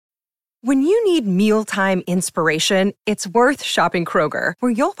When you need mealtime inspiration, it's worth shopping Kroger,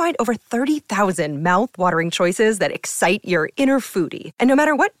 where you'll find over 30,000 mouth-watering choices that excite your inner foodie. And no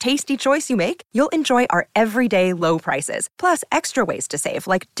matter what tasty choice you make, you'll enjoy our everyday low prices, plus extra ways to save,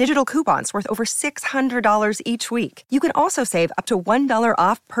 like digital coupons worth over $600 each week. You can also save up to $1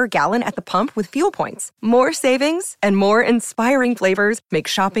 off per gallon at the pump with fuel points. More savings and more inspiring flavors make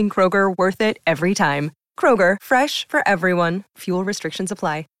shopping Kroger worth it every time. Kroger, fresh for everyone. Fuel restrictions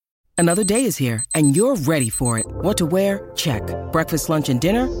apply. Another day is here, and you're ready for it. What to wear? Check. Breakfast, lunch, and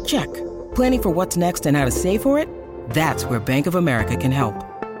dinner? Check. Planning for what's next and how to save for it? That's where Bank of America can help.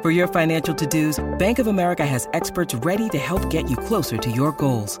 For your financial to-dos, Bank of America has experts ready to help get you closer to your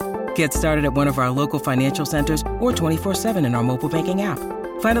goals. Get started at one of our local financial centers or 24/7 in our mobile banking app.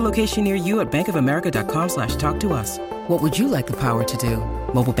 Find a location near you at bankofamerica.com/talktous. What would you like the power to do?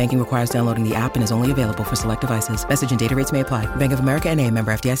 Mobile banking requires downloading the app and is only available for select devices. Message and data rates may apply. Bank of America N.A.,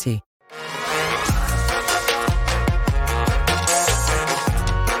 member FDIC.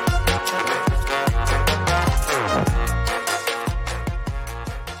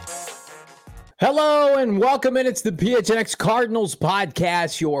 Hello and welcome in. It's the PHNX Cardinals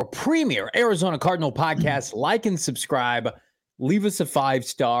podcast, your premier Arizona Cardinal podcast. Like and subscribe. Leave us a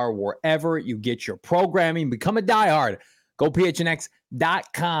 5-star wherever you get your programming. Become a diehard. Go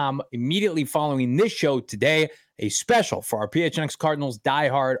PHNX.com immediately following this show today. A special for our PHNX Cardinals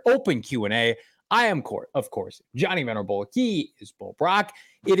diehard open Q&A. I am, of course, Johnny Venerable. He is Bo Brock.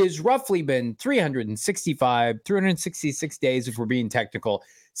 It has roughly been 366 days, if we're being technical,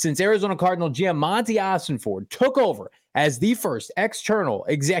 since Arizona Cardinal GM Monti Ossenfort took over as the first external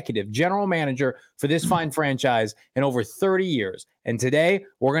executive general manager for this fine franchise in over 30 years. And today,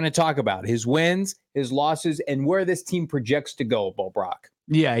 we're going to talk about his wins, his losses, and where this team projects to go, Bo Brock.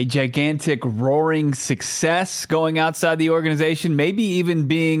 Yeah, a gigantic, roaring success going outside the organization, maybe even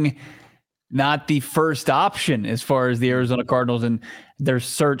being not the first option as far as the Arizona Cardinals and their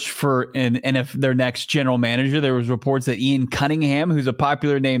search for their next general manager. There was reports that Ian Cunningham, who's a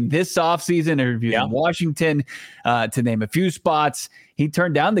popular name this offseason, interviewed in Washington to name a few spots. He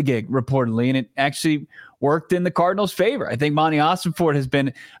turned down the gig reportedly, and it actually worked in the Cardinals' favor. I think Monti Ossenfort has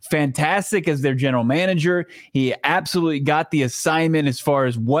been fantastic as their general manager. He absolutely got the assignment as far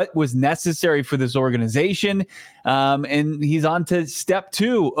as what was necessary for this organization. And he's on to step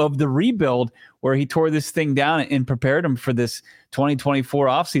 2 of the rebuild, where he tore this thing down and prepared him for this 2024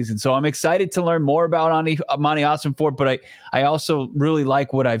 offseason. So I'm excited to learn more about Monti Ossenfort, but I also really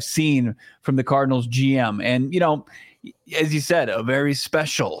like what I've seen from the Cardinals GM. And, you know, as you said, a very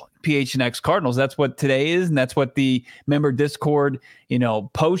special PHNX Cardinals. That's what today is, and that's what the member Discord,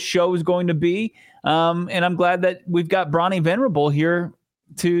 post show is going to be. And I'm glad that we've got Bronny Venerable here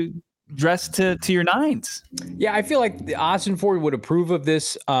to dress to your nines. Yeah, I feel like Ossenfort would approve of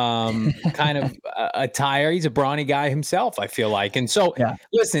this kind of attire. He's a brawny guy himself, I feel like. And so,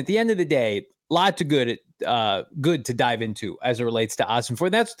 Listen, at the end of the day, lots of good to dive into as it relates to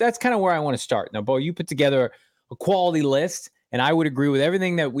Ossenfort. That's kind of where I want to start. Now, Bo, you put together a quality list, and I would agree with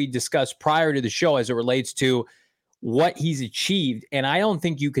everything that we discussed prior to the show as it relates to what he's achieved. And I don't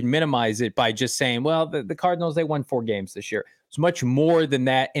think you can minimize it by just saying, well, the Cardinals, they won 4 games this year. It's much more than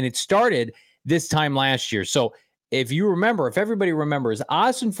that. And it started this time last year. So if everybody remembers,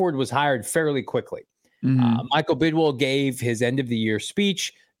 Ossenfort was hired fairly quickly. Mm-hmm. Michael Bidwell gave his end of the year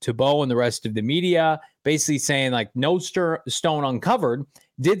speech to Bo and the rest of the media, basically saying like no stone uncovered,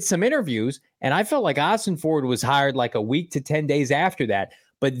 did some interviews. And I felt like Ossenfort was hired like a week to 10 days after that.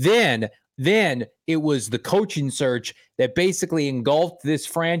 But then it was the coaching search that basically engulfed this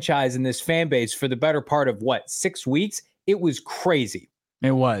franchise and this fan base for the better part of 6 weeks. It was crazy.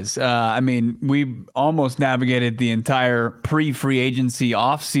 It was. We almost navigated the entire pre-free agency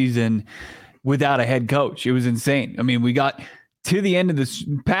offseason without a head coach. It was insane. I mean, we got to the end of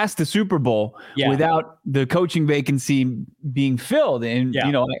past the Super Bowl without the coaching vacancy being filled. And,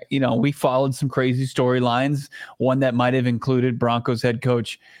 we followed some crazy storylines, one that might have included Broncos head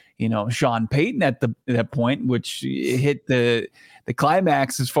coach, Sean Payton at that point, which hit the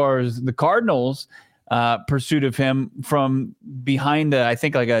climax as far as the Cardinals pursuit of him from behind, I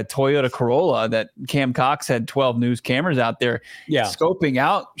think like a Toyota Corolla that Cam Cox had 12 news cameras out there scoping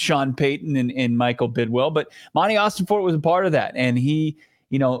out Sean Payton and Michael Bidwell. But Monti Ossenfort was a part of that. And he,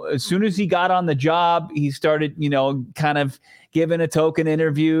 as soon as he got on the job, he started, kind of giving a token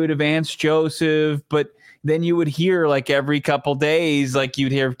interview to Vance Joseph. But, then you would hear like every couple days, like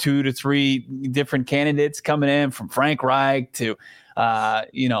you'd hear 2 to 3 different candidates coming in, from Frank Reich to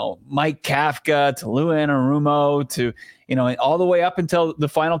Mike Kafka to Lou Anarumo to, all the way up until the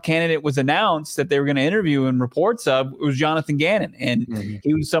final candidate was announced that they were going to interview, and reports of, it was Jonathan Gannon. And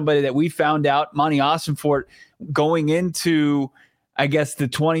he was somebody that we found out, Monti Ossenfort, going into, I guess, the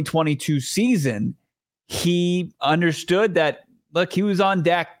 2022 season, he understood that, look, he was on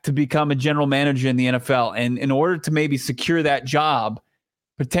deck to become a general manager in the NFL. And in order to maybe secure that job,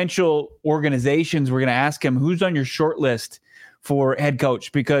 potential organizations were going to ask him, who's on your short list for head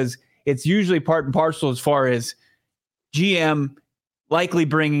coach? Because it's usually part and parcel as far as GM likely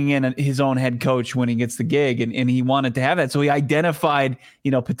bringing in his own head coach when he gets the gig. And he wanted to have that. So he identified,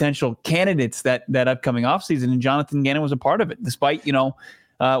 potential candidates that upcoming offseason. And Jonathan Gannon was a part of it, despite,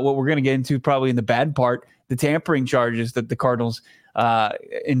 what we're going to get into probably in the bad part, the tampering charges that the Cardinals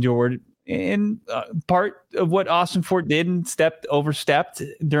endured, in part of what Ossenfort did and overstepped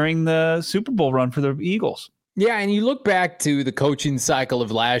during the Super Bowl run for the Eagles. Yeah, and you look back to the coaching cycle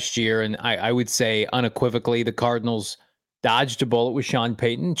of last year, and I would say unequivocally the Cardinals dodged a bullet with Sean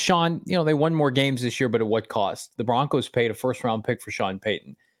Payton. Sean, they won more games this year, but at what cost? The Broncos paid a first-round pick for Sean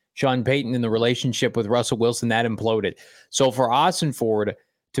Payton. Sean Payton, in the relationship with Russell Wilson, that imploded. So for Ossenfort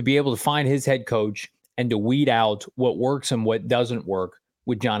to be able to find his head coach and to weed out what works and what doesn't work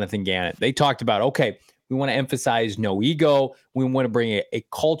with Jonathan Gannon. They talked about, okay, we want to emphasize no ego. We want to bring a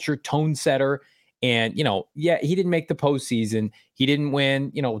culture tone setter. And, he didn't make the postseason. He didn't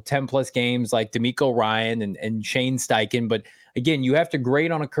win, 10 plus games like DeMeco Ryan and Shane Steichen. But again, you have to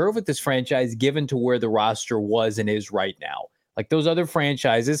grade on a curve with this franchise given to where the roster was and is right now. Like those other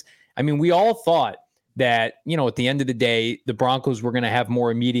franchises, we all thought that, at the end of the day, the Broncos were going to have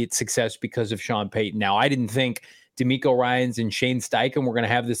more immediate success because of Sean Payton. Now, I didn't think DeMeco Ryans and Shane Steichen were going to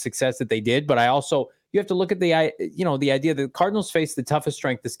have the success that they did, but you have to look at the idea that the Cardinals face the toughest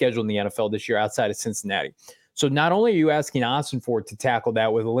strength of schedule in the NFL this year outside of Cincinnati. So not only are you asking Ossenfort to tackle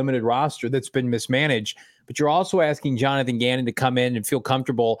that with a limited roster that's been mismanaged, but you're also asking Jonathan Gannon to come in and feel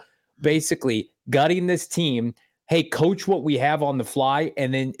comfortable basically gutting this team. Hey, coach what we have on the fly,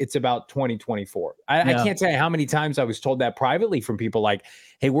 and then it's about 2024. I can't tell you how many times I was told that privately from people like,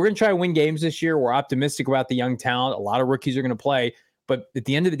 hey, we're going to try to win games this year. We're optimistic about the young talent. A lot of rookies are going to play. But at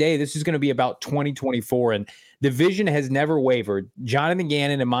the end of the day, this is going to be about 2024. And the vision has never wavered. Jonathan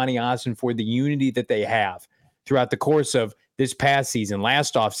Gannon and Monti Ossenfort, the unity that they have throughout the course of this past season,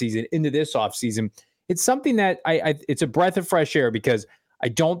 last offseason, into this offseason, it's something that it's a breath of fresh air, because I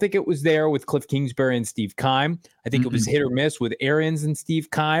don't think it was there with Kliff Kingsbury and Steve Keim. I think it was hit or miss with Arians and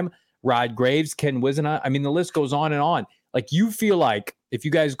Steve Keim, Rod Graves, Ken Wisenhunt. The list goes on and on. Like, you feel like if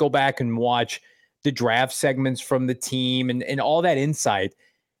you guys go back and watch the draft segments from the team and all that insight,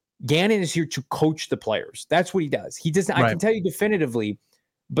 Gannon is here to coach the players. That's what he does. He doesn't. Right. I can tell you definitively,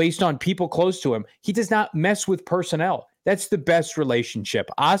 based on people close to him, he does not mess with personnel. That's the best relationship.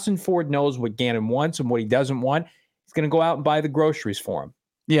 Ossenfort knows what Gannon wants and what he doesn't want. He's going to go out and buy the groceries for him.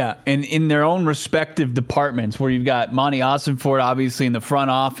 Yeah, and in their own respective departments, where you've got Monti Ossenfort obviously in the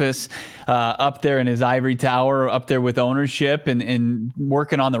front office, up there in his ivory tower, up there with ownership and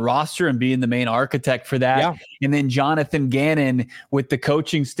working on the roster and being the main architect for that. Yeah. And then Jonathan Gannon with the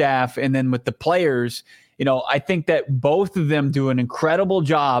coaching staff and then with the players. I think that both of them do an incredible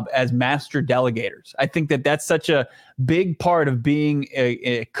job as master delegators. I think that that's such a big part of being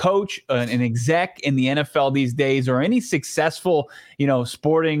a coach, an exec in the NFL these days, or any successful,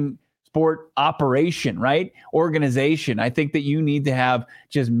 sport operation, right? Organization. I think that you need to have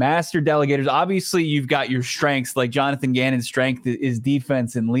just master delegators. Obviously, you've got your strengths, like Jonathan Gannon's strength is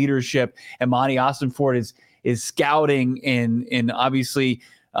defense and leadership, and Monti Ossenfort is scouting and obviously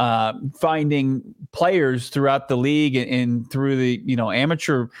finding players throughout the league and through the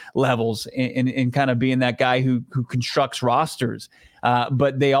amateur levels and kind of being that guy who constructs rosters.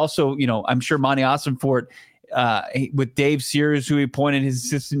 But they also, I'm sure Monti Ossenfort, with Dave Sears, who he appointed his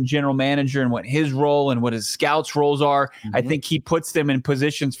assistant general manager, and what his role and what his scouts' roles are, I think he puts them in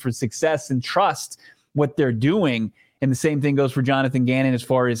positions for success and trust what they're doing. And the same thing goes for Jonathan Gannon as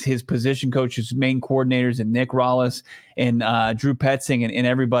far as his position coaches, main coordinators, and Nick Rollis and Drew Petzing and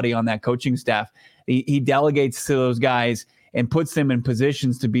everybody on that coaching staff. He delegates to those guys and puts them in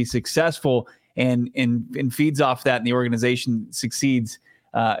positions to be successful and feeds off that, and the organization succeeds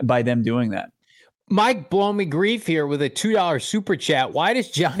by them doing that. Mike blowing me grief here with a $2 super chat. Why does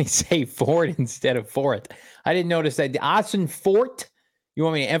Johnny say Ford instead of Fort? I didn't notice that. Ossenfort? You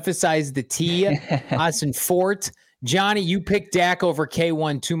want me to emphasize the T? Ossenfort? Johnny, you picked Dak over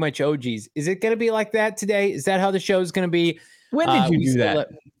K1, too much OGs. Is it going to be like that today? Is that how the show is going to be? When did you do that?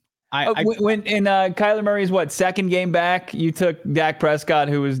 Kyler Murray's second game back, you took Dak Prescott,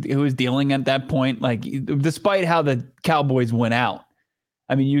 who was dealing at that point. Like, despite how the Cowboys went out,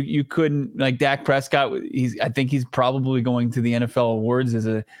 I mean, you couldn't, like, Dak Prescott. I think he's probably going to the NFL awards as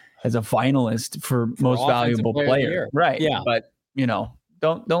a finalist for most valuable player. Right. Yeah. But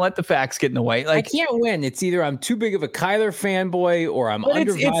don't let the facts get in the way. Like, I can't win. It's either I'm too big of a Kyler fanboy or I'm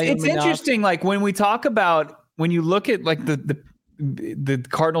undervalued. It's interesting. Like, when we talk about, when you look at, like, the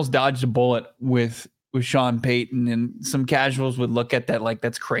Cardinals dodged a bullet with Sean Payton, and some casuals would look at that like,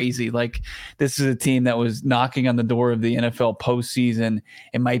 that's crazy. Like, this is a team that was knocking on the door of the NFL postseason.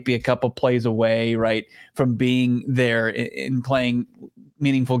 It might be a couple plays away, right, from being there and playing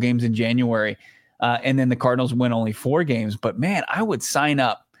meaningful games in January. And then the Cardinals win only 4 games. But man, I would sign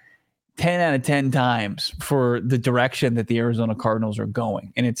up 10 out of 10 times for the direction that the Arizona Cardinals are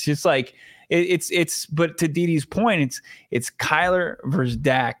going. And it's just like, but to Didi's point, it's Kyler versus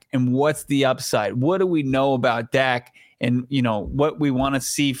Dak, and what's the upside? What do we know about Dak, and what we want to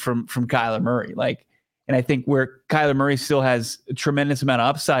see from Kyler Murray? Like, and I think where Kyler Murray still has a tremendous amount of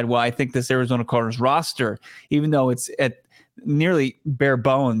upside. Well, I think this Arizona Cardinals roster, even though it's at nearly bare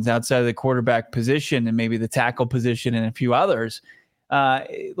bones outside of the quarterback position and maybe the tackle position and a few others,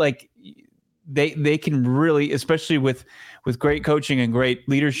 like, they can really, especially with great coaching and great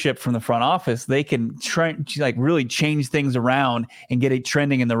leadership from the front office, they can really change things around and get it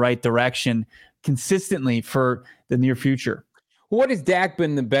trending in the right direction consistently for the near future. What has Dak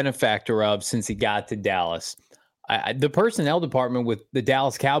been the benefactor of since he got to Dallas? The personnel department with the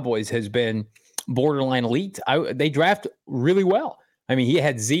Dallas Cowboys has been borderline elite. They draft really well. I mean, he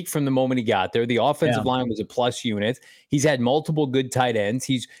had Zeke from the moment he got there. The offensive line was a plus unit. He's had multiple good tight ends.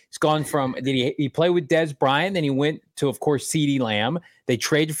 He's gone from, he played with Dez Bryant, then he went to, of course, CeeDee Lamb. They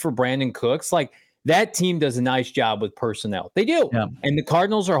traded for Brandon Cooks. Like, that team does a nice job with personnel. They do. Yeah. And the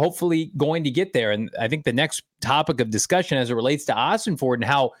Cardinals are hopefully going to get there. And I think the next topic of discussion as it relates to Ossenfort and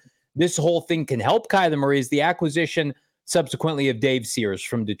how this whole thing can help Kyler Murray is the acquisition subsequently of Dave Sears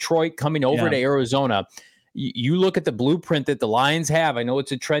from Detroit coming over to Arizona. You look at the blueprint that the Lions have. I know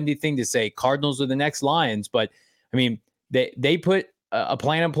it's a trendy thing to say Cardinals are the next Lions, but I mean, they put a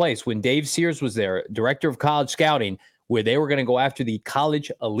plan in place when Dave Sears was there, director of college scouting, where they were going to go after the college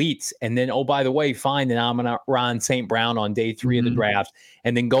elites. And then, oh, by the way, find an Amon-Ra St. Brown on day 3 of the draft,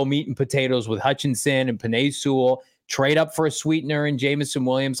 and then go meat and potatoes with Hutchinson and Penei Sewell, trade up for a sweetener and Jamison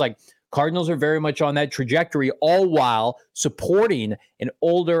Williams. Like, Cardinals are very much on that trajectory, all while supporting an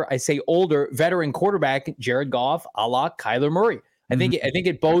older veteran quarterback, Jared Goff, a la Kyler Murray. I think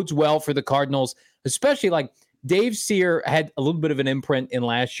it bodes well for the Cardinals, especially like Dave Sear had a little bit of an imprint in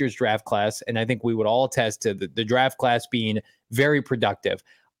last year's draft class, and I think we would all attest to the draft class being very productive.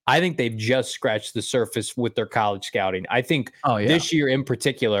 I think they've just scratched the surface with their college scouting. I think this year in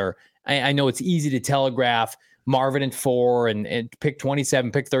particular, I know it's easy to telegraph Marvin at 4 and pick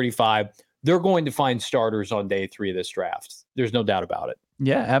 27, pick 35. They're going to find starters on day 3 of this draft. There's no doubt about it.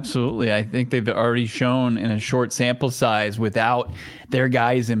 Yeah, absolutely. I think they've already shown in a short sample size without their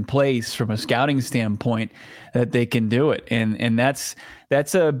guys in place from a scouting standpoint that they can do it. And that's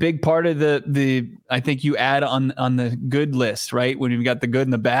a big part of the I think you add on the good list, right? When you've got the good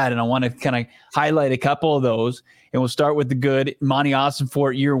and the bad. And I want to kind of highlight a couple of those. And we'll start with the good. Monti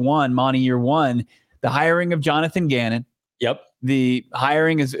Ossenfort year 1, the hiring of Jonathan Gannon. Yep. The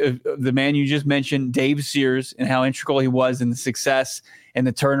hiring is the man you just mentioned, Dave Sears, and how integral he was in the success and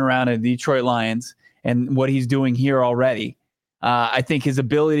the turnaround of the Detroit Lions and what he's doing here already. I think his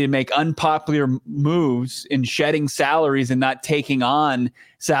ability to make unpopular moves in shedding salaries and not taking on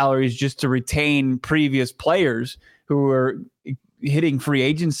salaries just to retain previous players who are hitting free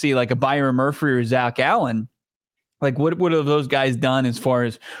agency like a Byron Murphy or Zach Allen. Like, what have those guys done as far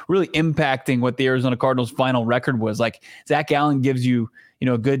as really impacting what the Arizona Cardinals' final record was? Like, Zach Allen gives you,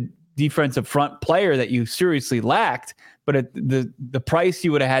 a good defensive front player that you seriously lacked, but at the price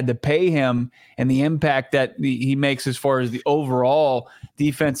you would have had to pay him and the impact that he makes as far as the overall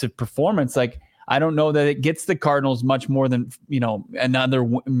defensive performance, like, I don't know that it gets the Cardinals much more than, another,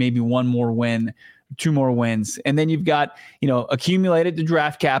 maybe one more win, 2 more wins. And then you've got, accumulated the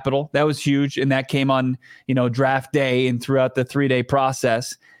draft capital. That was huge. And that came on, draft day and throughout the 3-day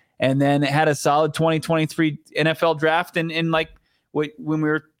process. And then it had a solid 2023 NFL draft. And like when we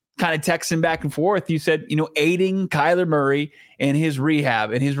were kind of texting back and forth, you said, aiding Kyler Murray in his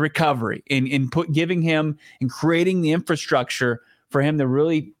rehab and his recovery and giving him and creating the infrastructure for him to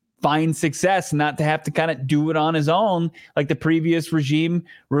really find success, not to have to kind of do it on his own like the previous regime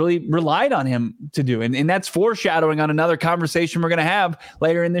really relied on him to do. And that's foreshadowing on another conversation we're going to have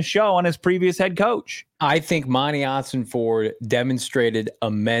later in this show on his previous head coach. I think Monti Ossenfort demonstrated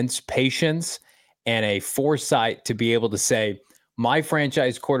immense patience and a foresight to be able to say, my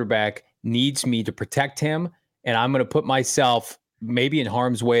franchise quarterback needs me to protect him, and I'm going to put myself maybe in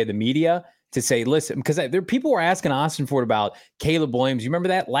harm's way of the media to say, listen, because there people were asking Ossenfort about Caleb Williams. You remember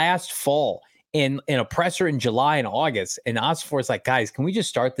that last fall in a presser in July and August, and Ossenfort's like, guys, can we just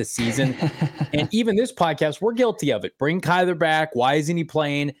start the season? And even this podcast, we're guilty of it. Bring Kyler back. Why isn't he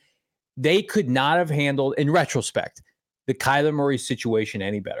playing? They could not have handled, in retrospect, the Kyler Murray situation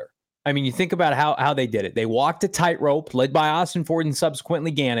any better. I mean, you think about how they did it. They walked a tightrope led by Ossenfort and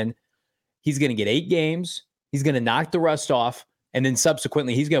subsequently Gannon. He's going to get 8 games. He's going to knock the rust off. And then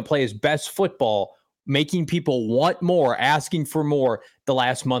subsequently, he's going to play his best football, making people want more, asking for more the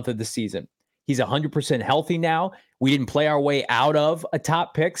last month of the season. He's 100% healthy now. We didn't play our way out of a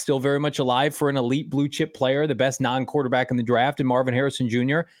top pick, still very much alive for an elite blue chip player, the best non-quarterback in the draft, and Marvin Harrison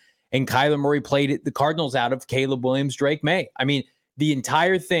Jr. And Kyler Murray played the Cardinals out of Caleb Williams, Drake May. I mean, the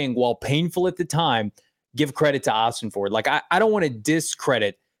entire thing, while painful at the time, give credit to Ossenfort. Like, I don't want to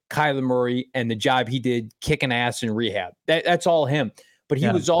discredit Kyler Murray and the job he did kicking ass in rehab. That's all him. But he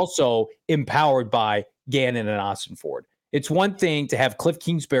was also empowered by Gannon and Ossenfort. It's one thing to have Kliff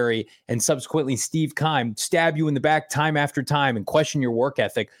Kingsbury and subsequently Steve Keim stab you in the back time after time and question your work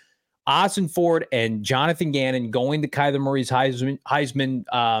ethic. Ossenfort and Jonathan Gannon going to Kyler Murray's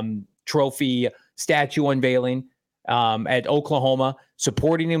Heisman Trophy statue unveiling at Oklahoma,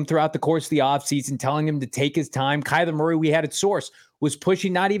 supporting him throughout the course of the offseason, telling him to take his time. Kyler Murray, we had at source, was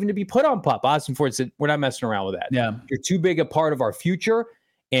pushing not even to be put on PUP. Ossenfort said, we're not messing around with that. Yeah. You're too big a part of our future.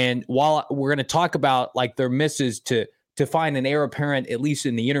 And while we're going to talk about like their misses to find an heir apparent, at least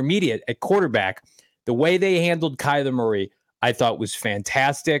in the intermediate at quarterback, the way they handled Kyler Murray, I thought was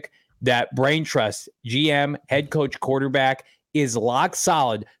fantastic. That brain trust, GM, head coach, quarterback, is lock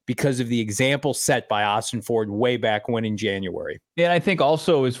solid because of the example set by Ossenfort way back when in January. Yeah, I think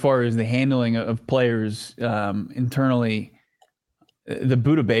also as far as the handling of players internally, the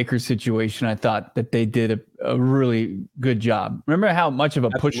Budda Baker situation, I thought that they did a really good job. Remember how much of a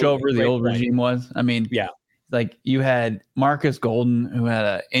pushover the old regime was? I mean, yeah. Like you had Marcus Golden, who had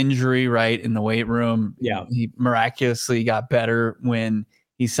an injury right in the weight room. Yeah. He miraculously got better when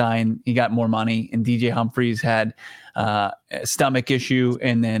he signed, he got more money, and DJ Humphries had a stomach issue.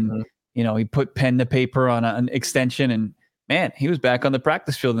 And then, he put pen to paper on an extension, and man, he was back on the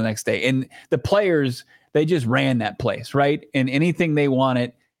practice field the next day. And the players, they just ran that place, right? And anything they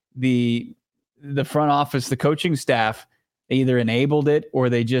wanted, the front office, the coaching staff, either enabled it or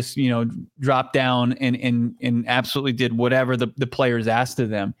they just, dropped down and absolutely did whatever the players asked of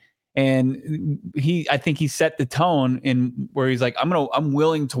them. And I think he set the tone in where he's like, I'm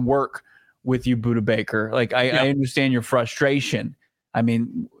willing to work with you, Budda Baker. Like, I understand your frustration. I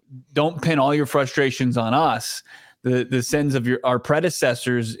mean, don't pin all your frustrations on us. The sins of our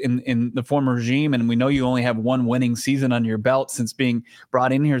predecessors in the former regime, and we know you only have one winning season under your belt since being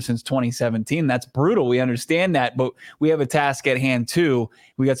brought in here since 2017. That's brutal. We understand that, but we have a task at hand too.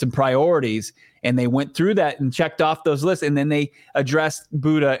 We got some priorities, and they went through that and checked off those lists, and then they addressed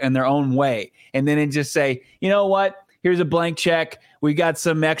Budda in their own way. And then it just say, you know what? Here's a blank check. We got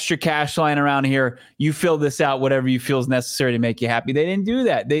some extra cash lying around here. You fill this out, whatever you feel is necessary to make you happy. They didn't do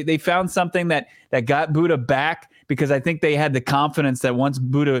that. They found something that got Budda back, because I think they had the confidence that once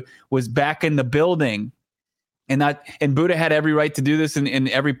Budda was back in the building, and Budda had every right to do this, and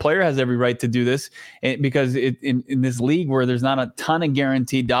every player has every right to do this, because in this league where there's not a ton of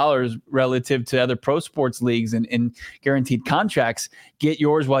guaranteed dollars relative to other pro sports leagues and guaranteed contracts, get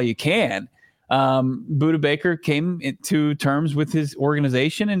yours while you can. Budda Baker came to terms with his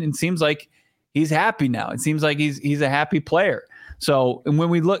organization, and it seems like he's happy now. It seems like he's a happy player. So, and when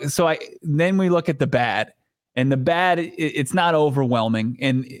we look, then we look at the bad. And the bad, it's not overwhelming.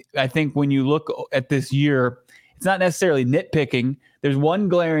 And I think when you look at this year, it's not necessarily nitpicking. There's one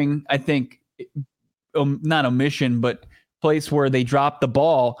glaring, I think, not omission, but place where they dropped the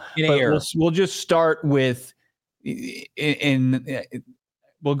ball. We'll just start with, we'll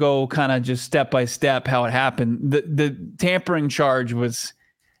go kind of just step by step how it happened. The tampering charge was,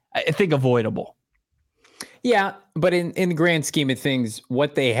 I think, avoidable. Yeah, but in the grand scheme of things,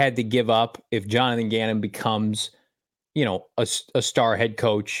 what they had to give up if Jonathan Gannon becomes, a star head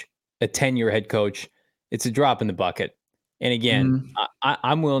coach, a 10-year head coach, it's a drop in the bucket. And again,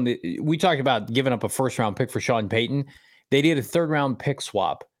 I'm willing to – we talked about giving up a first-round pick for Sean Payton. They did a third-round pick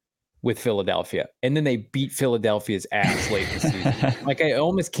swap with Philadelphia, and then they beat Philadelphia's ass late in the season. Like, it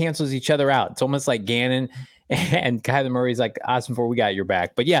almost cancels each other out. It's almost like Gannon and Kyler Murray's like, Ossenfort, we got your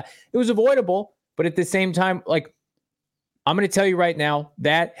back. But yeah, it was avoidable. But at the same time, like, I'm going to tell you right now,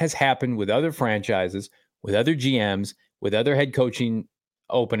 that has happened with other franchises, with other GMs, with other head coaching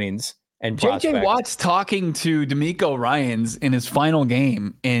openings and prospects. J.J. Watt's talking to DeMeco Ryans in his final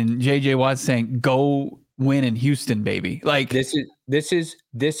game, and J.J. Watt's saying, "Go win in Houston, baby." Like, this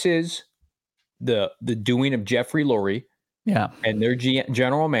is the doing of Jeffrey Lurie, and their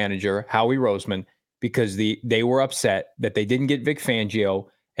general manager Howie Roseman, because they were upset that they didn't get Vic Fangio,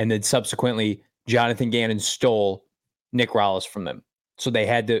 and then subsequently Jonathan Gannon stole Nick Rallis from them, so they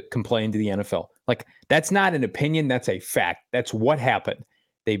had to complain to the NFL. Like, that's not an opinion, that's a fact. That's what happened.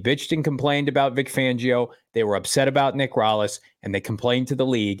 They bitched and complained about Vic Fangio. They were upset about Nick Rallis, and they complained to the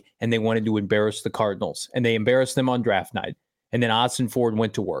league, and they wanted to embarrass the Cardinals, and they embarrassed them on draft night. And then Ossenfort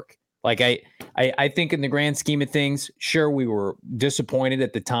went to work. Like, I think in the grand scheme of things, sure, we were disappointed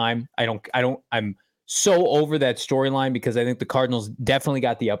at the time. I'm so over that storyline because I think the Cardinals definitely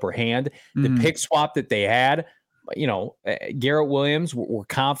got the upper hand. The pick swap that they had, Garrett Williams, we're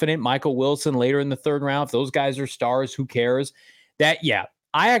confident. Michael Wilson later in the third round. If those guys are stars, who cares?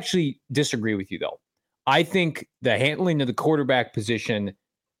 I actually disagree with you, though. I think the handling of the quarterback position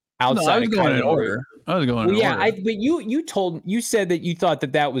outside. I was going in order. But you said that you thought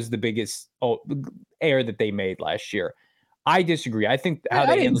that was the biggest error that they made last year. I disagree. I think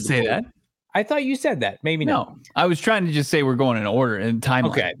I didn't say that. I thought you said that. Maybe no. not. I was trying to just say we're going in order and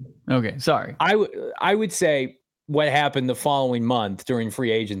timeline. Okay. Sorry. I would say what happened the following month during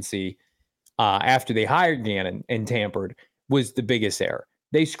free agency, after they hired Gannon and tampered, was the biggest error.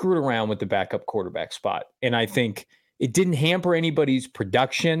 They screwed around with the backup quarterback spot. And I think it didn't hamper anybody's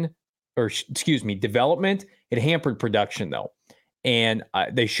production development. It hampered production, though. And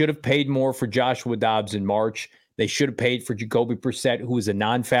they should have paid more for Joshua Dobbs in March. They should have paid for Jacoby Brissett, who was a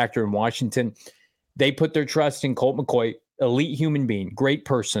non-factor in Washington. They put their trust in Colt McCoy, elite human being, great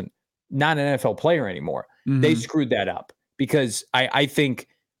person, not an NFL player anymore. They screwed that up because I think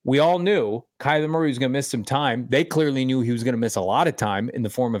we all knew Kyler Murray was going to miss some time. They clearly knew he was going to miss a lot of time in the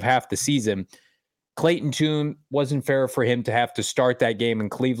form of half the season. Clayton Tune, wasn't fair for him to have to start that game in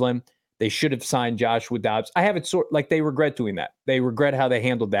Cleveland. They should have signed Joshua Dobbs. I have it like they regret doing that. They regret how they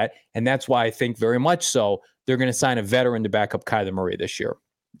handled that. And that's why I think very much so they're going to sign a veteran to back up Kyler Murray this year.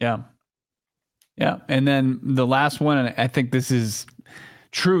 Yeah. Yeah. And then the last one, and I think this is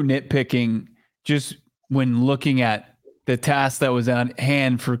true nitpicking, just when looking at the task that was on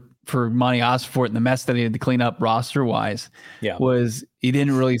hand for Monti Ossenfort and the mess that he had to clean up roster-wise, was he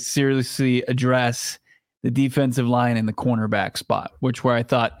didn't really seriously address the defensive line and the cornerback spot, where I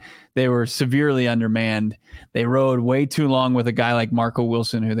thought they were severely undermanned. They rode way too long with a guy like Marco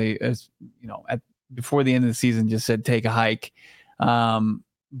Wilson, who they, before the end of the season, just said, take a hike.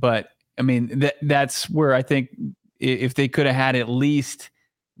 But I mean, that's where I think if they could have had at least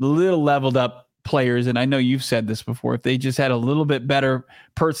a little leveled up players, and I know you've said this before, if they just had a little bit better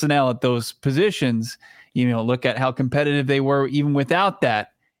personnel at those positions, look at how competitive they were even without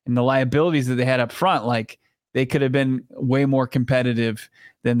that and the liabilities that they had up front, like they could have been way more competitive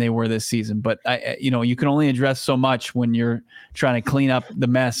than they were this season. But you can only address so much when you're trying to clean up the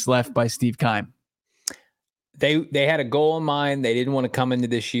mess left by Steve Keim. They had a goal in mind. They didn't want to come into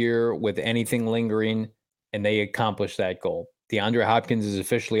this year with anything lingering, and they accomplished that goal. DeAndre Hopkins is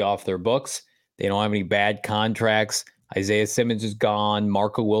officially off their books. They don't have any bad contracts. Isaiah Simmons is gone.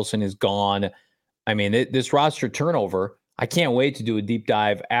 Marco Wilson is gone. I mean, this roster turnover, I can't wait to do a deep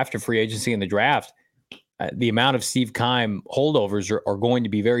dive after free agency and the draft. The amount of Steve Keim holdovers are going to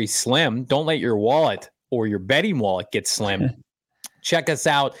be very slim. Don't let your wallet or your betting wallet get slim. Check us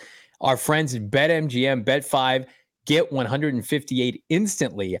out. Our friends at BetMGM, Bet 5, get 158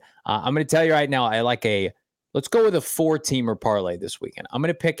 instantly. I'm going to tell you right now, let's go with a 4-teamer parlay this weekend. I'm going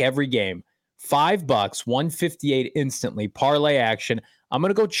to pick every game. $5, 158 instantly, parlay action. I'm going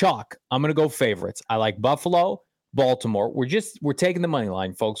to go chalk. I'm going to go favorites. I like Buffalo, Baltimore. We're taking the money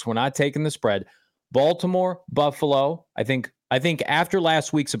line, folks. We're not taking the spread. Baltimore, Buffalo. I think after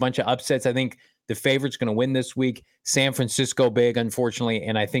last week's a bunch of upsets, I think the favorite's going to win this week. San Francisco big, unfortunately,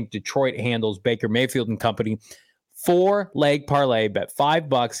 and I think Detroit handles Baker Mayfield and company. 4-leg parlay, bet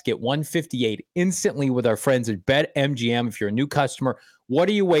 $5, get 158 instantly with our friends at BetMGM. If you're a new customer, what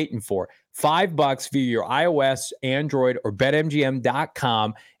are you waiting for? $5 via your iOS, Android, or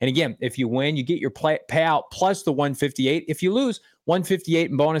BetMGM.com. And again, if you win, you get your payout plus the 158. If you lose,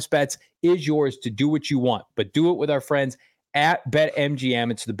 158 in bonus bets is yours to do what you want. But do it with our friends at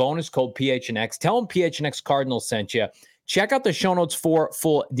BetMGM. It's the bonus code PHNX. Tell them PHNX Cardinals sent you. Check out the show notes for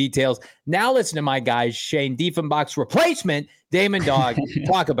full details. Now listen to my guys, Shane Diefenbach's replacement, Damon Dog,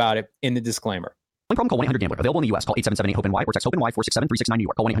 talk about it in the disclaimer. Problem, call 1-800-GAMBLER. Available in the U.S. Call 877-8-HOPE-NY or text HOPE-NY 467-369 New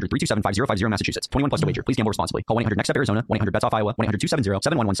York. Call 1-800-327-5050 Massachusetts. 21 plus to wager. Please gamble responsibly. Call 1-800-NEXT-STEP Arizona. 1-800-BETS-OFF Iowa.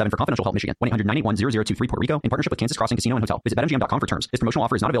 1-800-270-7117 for confidential help Michigan. 1-800-981-0023 Puerto Rico in partnership with Kansas Crossing Casino and Hotel. Visit BetMGM.com for terms. This promotional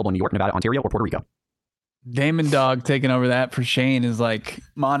offer is not available in New York, Nevada, Ontario, or Puerto Rico. Damon Dog taking over that for Shane is like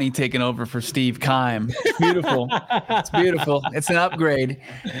Monty taking over for Steve Keim. It's beautiful. It's beautiful. It's an upgrade.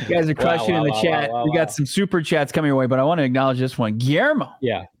 You guys are crushing in the chat. We got some super chats coming your way, but I want to acknowledge this one. Guillermo.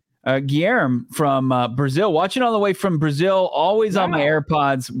 Yeah. Guillermo from Brazil, watching all the way from Brazil, always on my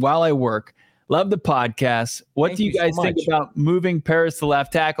AirPods while I work. Love the podcast. What do you guys think about moving Paris to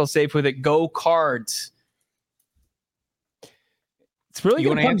left tackle? Safe with it. Go Cards. It's really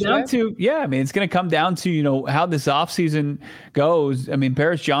going to come down to, it's going to come down to, how this offseason goes. I mean,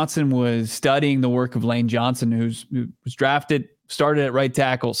 Paris Johnson was studying the work of Lane Johnson, who was drafted, started at right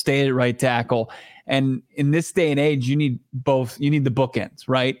tackle, stayed at right tackle. And in this day and age, you need both. You need the bookends,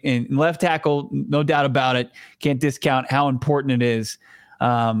 right? And left tackle, no doubt about it. Can't discount how important it is.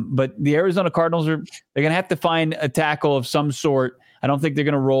 But the Arizona Cardinals they're going to have to find a tackle of some sort. I don't think they're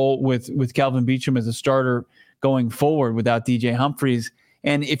going to roll with Kelvin Beachum as a starter going forward without DJ Humphries.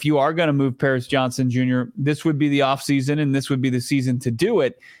 And if you are going to move Paris Johnson Jr., this would be the offseason and this would be the season to do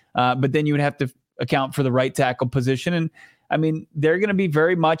it. But then you would have to account for the right tackle position. And I mean, they're going to be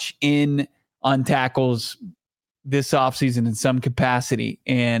very much in on tackles this offseason in some capacity.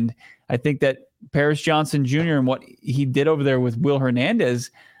 And I think that Paris Johnson Jr. and what he did over there with Will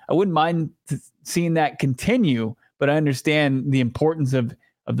Hernandez, I wouldn't mind seeing that continue, but I understand the importance of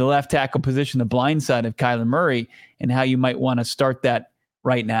the left tackle position, the blind side of Kyler Murray, and how you might want to start that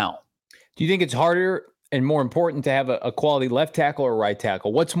right now. Do you think it's harder and more important to have a quality left tackle or right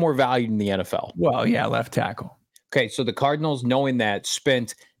tackle? What's more valued in the NFL? Well, yeah, left tackle. Okay, so the Cardinals, knowing that,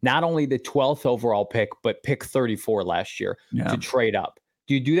 spent not only the 12th overall pick, but pick 34 last year to trade up.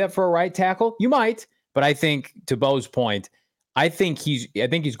 Do you do that for a right tackle? You might, but I think, to Bo's point, I think he's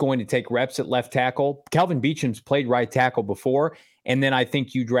going to take reps at left tackle. Kelvin Beachum's played right tackle before, and then I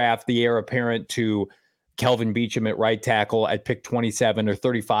think you draft the heir apparent to Kelvin Beachum at right tackle at pick 27 or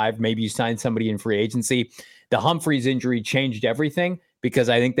 35. Maybe you sign somebody in free agency. The Humphries injury changed everything because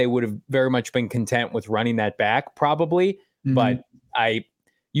I think they would have very much been content with running that back probably. Mm-hmm. But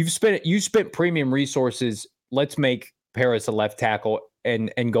you spent premium resources. Let's make Paris a left tackle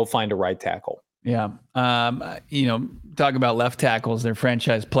and go find a right tackle. Yeah. Talk about left tackles, they're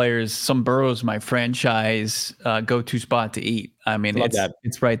franchise players. Some Burrow's my franchise go-to spot to eat. I mean,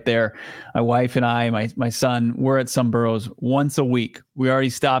 it's right there. My wife and I, my son, we're at Some Burrow's once a week. We already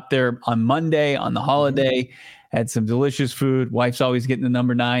stopped there on Monday on the holiday. Had some delicious food. Wife's always getting the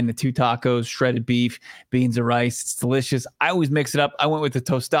number 9, the 2 tacos, shredded beef, beans and rice. It's delicious. I always mix it up. I went with the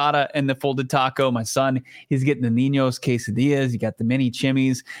tostada and the folded taco. My son, he's getting the Niños quesadillas. You got the mini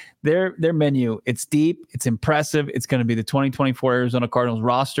chimmies. Their menu, it's deep. It's impressive. It's going to be the 2024 Arizona Cardinals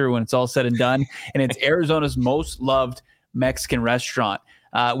roster when it's all said and done. And it's Arizona's most loved Mexican restaurant.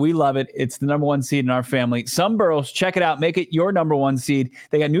 We love it. It's the number 1 seed in our family. Some Burrows, check it out. Make it your number 1 seed.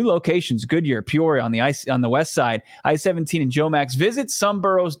 They got new locations: Goodyear, Peoria on the west side, I-17 and Joe Max. Visit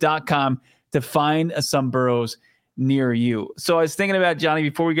someburrows.com to find a Some Burrows near you. So I was thinking about, Johnny,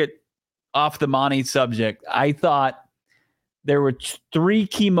 before we get off the Monty subject, I thought there were 3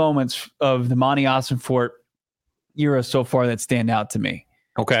 key moments of the Monti Ossenfort era so far that stand out to me.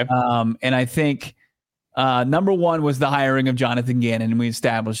 Okay. And I think number 1 was the hiring of Jonathan Gannon, and we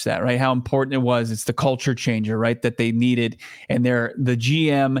established that, right? How important it was. It's the culture changer, right, that they needed. And they're the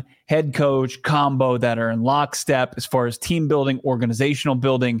GM, head coach combo that are in lockstep as far as team building, organizational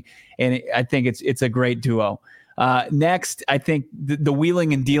building. And I think it's a great duo. Next, I think the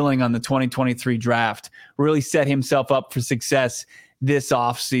wheeling and dealing on the 2023 draft really set himself up for success this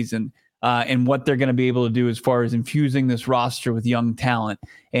offseason. And what they're going to be able to do as far as infusing this roster with young talent.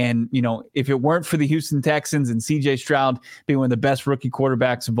 And, if it weren't for the Houston Texans and CJ Stroud being one of the best rookie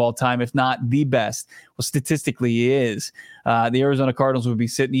quarterbacks of all time, if not the best, well, statistically he is, the Arizona Cardinals would be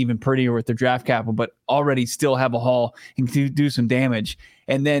sitting even prettier with their draft capital, but already still have a haul and do some damage.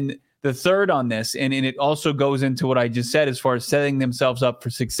 And then the third on this, and it also goes into what I just said as far as setting themselves up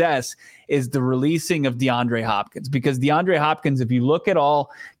for success, is the releasing of DeAndre Hopkins. Because DeAndre Hopkins, if you look at all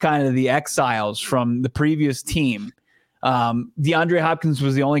kind of the exiles from the previous team, DeAndre Hopkins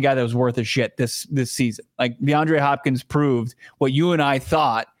was the only guy that was worth a shit this season. Like, DeAndre Hopkins proved what you and I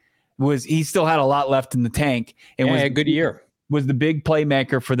thought was he still had a lot left in the tank. And was a good year. Was the big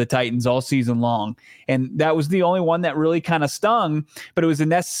playmaker for the Titans all season long. And that was the only one that really kind of stung, but it was a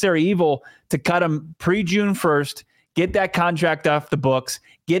necessary evil to cut him pre-June 1st, get that contract off the books,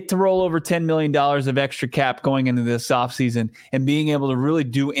 get to roll over $10 million of extra cap going into this offseason, and being able to really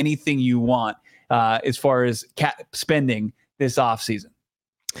do anything you want as far as cap spending this offseason.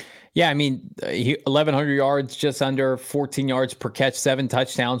 Yeah, I mean, 1,100 yards, just under 14 yards per catch, 7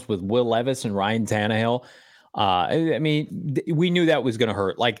 touchdowns with Will Levis and Ryan Tannehill. I mean, we knew that was going to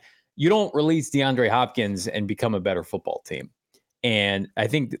hurt. Like, you don't release DeAndre Hopkins and become a better football team. And I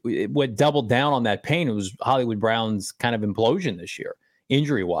think what doubled down on that pain was Hollywood Brown's kind of implosion this year,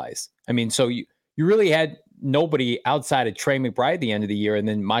 injury-wise. I mean, so you really had nobody outside of Trey McBride at the end of the year, and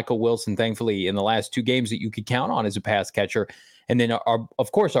then Michael Wilson, thankfully, in the last 2 games that you could count on as a pass catcher. And then,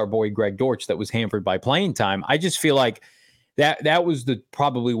 of course, our boy Greg Dortch that was hampered by playing time. I just feel like that was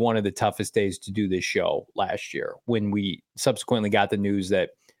probably one of the toughest days to do this show last year, when we subsequently got the news that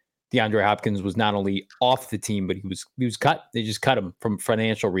DeAndre Hopkins was not only off the team, but he was cut. They just cut him from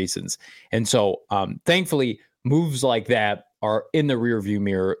financial reasons. And so, thankfully, moves like that are in the rearview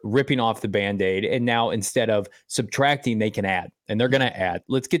mirror, ripping off the Band-Aid. And now, instead of subtracting, they can add. And they're going to add.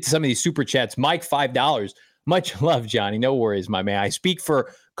 Let's get to some of these super chats. Mike, $5. Much love, Johnny. No worries, my man. I speak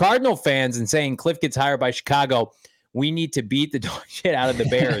for Cardinal fans and saying Kliff gets hired by Chicago. We need to beat the dog shit out of the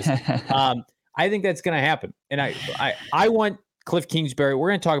Bears. I think that's going to happen. And I want Kliff Kingsbury. We're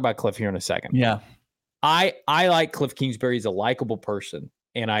going to talk about Kliff here in a second. Yeah. I like Kliff Kingsbury. He's a likable person.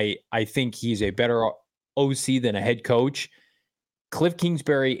 And I think he's a better OC than a head coach. Kliff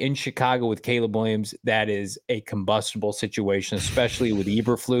Kingsbury in Chicago with Caleb Williams, that is a combustible situation, especially with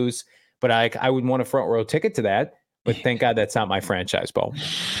Eberflus. But I would want a front row ticket to that. But thank God that's not my franchise, Bo.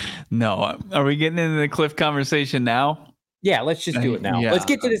 No. Are we getting into the Kliff conversation now? Yeah, let's just do it now. Yeah. Let's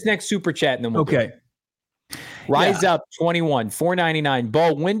get to this next super chat and then we'll okay. Rise Up 21, $4.99.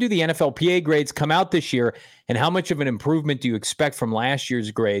 Bo, when do the NFLPA grades come out this year? And how much of an improvement do you expect from last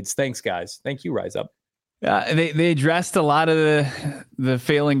year's grades? Thanks, guys. Thank you, Rise Up. They addressed a lot of the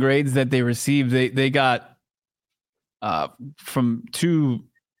failing grades that they received. They got from 2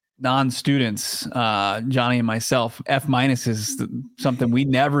 non-students, Johnny and myself, F- is something we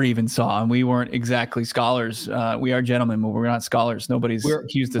never even saw, and we weren't exactly scholars. We are gentlemen, but we're not scholars. Nobody's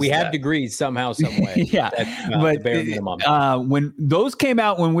accused us. We of have that. degrees somehow, some way. Yeah, but when those came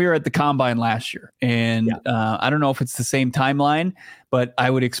out when we were at the combine last year, and I don't know if it's the same timeline, but I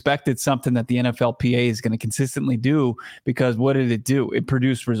would expect it's something that the NFLPA is going to consistently do, because what did it do? It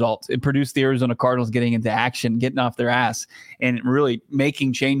produced results. It produced the Arizona Cardinals getting into action, getting off their ass, and really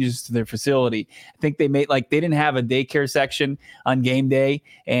making changes to their facility. I think they didn't have a daycare section on game day,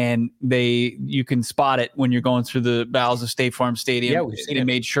 and you can spot it when you're going through the bowels of State Farm Stadium. Yeah, they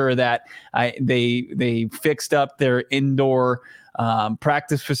made sure that they fixed up their indoor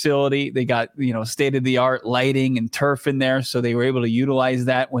practice facility. They got, state-of-the-art lighting and turf in there, so they were able to utilize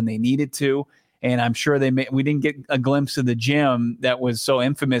that when they needed to. And I'm sure we didn't get a glimpse of the gym that was so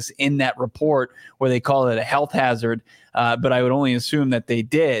infamous in that report where they call it a health hazard, but I would only assume that they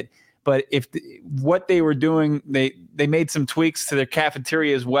did. But what they were doing, they made some tweaks to their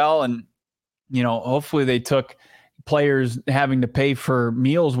cafeteria as well, and hopefully they took players having to pay for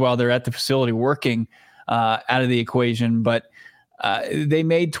meals while they're at the facility working out of the equation. But they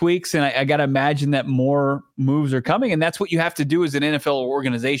made tweaks, and I got to imagine that more moves are coming. And that's what you have to do as an NFL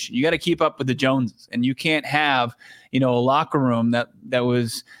organization. You got to keep up with the Joneses, and you can't have, a locker room that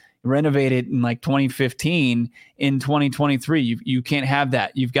was renovated in like 2015 in 2023. You can't have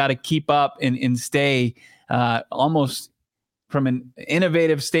that. You've got to keep up and stay almost from an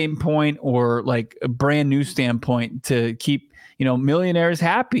innovative standpoint or like a brand new standpoint to keep millionaires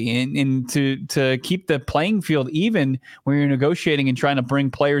happy and to keep the playing field even when you're negotiating and trying to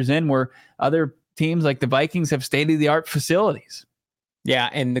bring players in where other teams like the Vikings have state-of-the-art facilities. Yeah,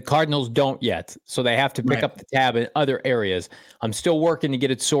 and the Cardinals don't yet, so they have to pick up the tab in other areas. I'm still working to get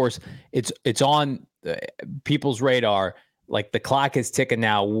its source. It's on people's radar. Like, the clock is ticking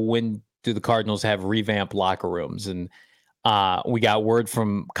now. When do the Cardinals have revamped locker rooms? And we got word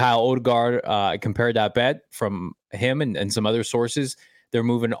from Kyle Odegaard, Compare.bet, from him and some other sources. They're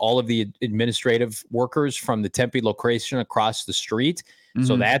moving all of the administrative workers from the Tempe location across the street. Mm-hmm.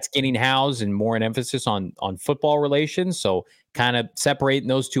 So that's getting housed and more an emphasis on football relations. So kind of separating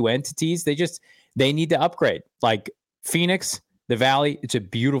those two entities. They need to upgrade. Like Phoenix, the Valley, it's a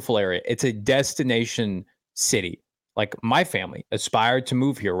beautiful area. It's a destination city. Like, my family aspired to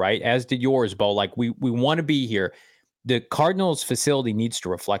move here, right? As did yours, Bo. Like, we want to be here. The Cardinals facility needs to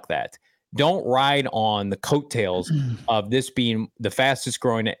reflect that. Don't ride on the coattails of this being the fastest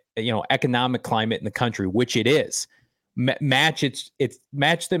growing, economic climate in the country, which it is. Match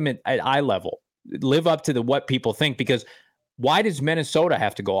them at eye level. Live up to what people think, because why does Minnesota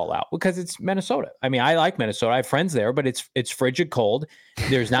have to go all out? Because it's Minnesota. I mean, I like Minnesota. I have friends there, but it's frigid cold.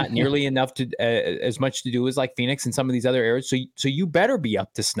 There's not nearly enough to as much to do as like Phoenix and some of these other areas. So you better be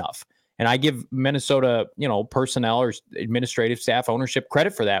up to snuff. And I give Minnesota, personnel or administrative staff, ownership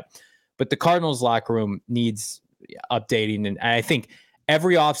credit for that. But the Cardinals locker room needs updating. And I think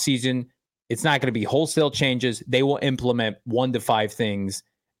every offseason, it's not going to be wholesale changes. They will implement 1 to 5 things,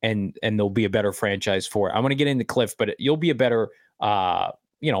 and there'll be a better franchise for it. I'm going to get into Kliff, but you'll be a better,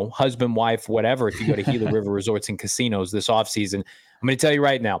 husband, wife, whatever, if you go to Gila River Resorts and Casinos this offseason. I'm going to tell you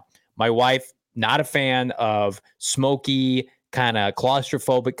right now, my wife, not a fan of smoky, kind of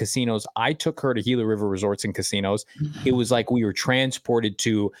claustrophobic casinos. I took her to Gila River Resorts and Casinos. It was like we were transported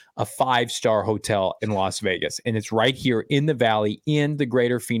to a 5-star hotel in Las Vegas. And it's right here in the Valley, in the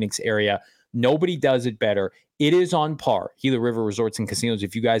greater Phoenix area. Nobody does it better. It is on par, Gila River Resorts and Casinos,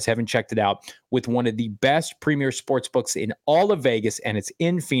 if you guys haven't checked it out, with one of the best premier sports books in all of Vegas, and it's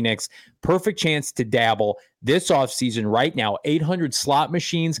in Phoenix. Perfect chance to dabble this offseason right now. 800 slot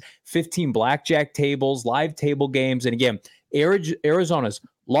machines, 15 blackjack tables, live table games, and again, Arizona's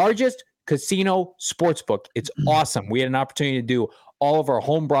largest casino sports book. It's awesome. We had an opportunity to do all of our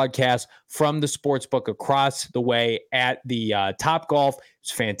home broadcasts from the sports book across the way at the Top Golf.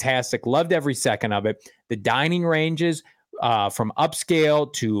 It's fantastic. Loved every second of it. The dining ranges from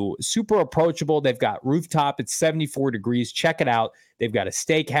upscale to super approachable. They've got rooftop. It's 74 degrees. Check it out. They've got a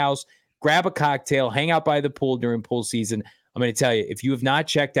steakhouse. Grab a cocktail. Hang out by the pool during pool season. I'm going to tell you, if you have not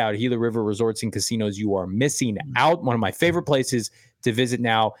checked out Gila River Resorts and Casinos, you are missing out. One of my favorite places to visit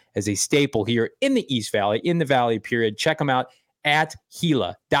now as a staple here in the East Valley, in the Valley period. Check them out at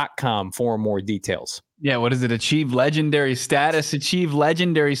Gila.com for more details. Yeah, what is it? Achieve legendary status. Achieve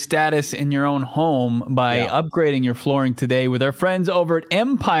legendary status in your own home by upgrading your flooring today with our friends over at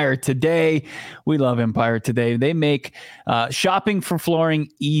Empire Today. We love Empire Today. They make shopping for flooring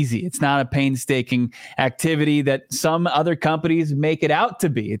easy. It's not a painstaking activity that some other companies make it out to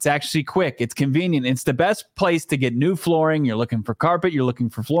be. It's actually quick. It's convenient. It's the best place to get new flooring. You're looking for carpet. You're looking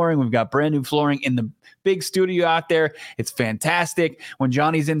for flooring. We've got brand new flooring in the big studio out there. It's fantastic. When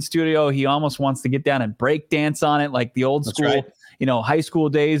Johnny's in studio, he almost wants to get down and break dance on it like the old school, high school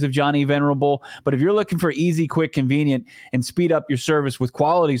days of Johnny Venerable. But if you're looking for easy, quick, convenient, and speed up your service with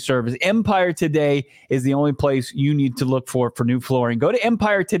quality service, Empire Today is the only place you need to look for new flooring. Go to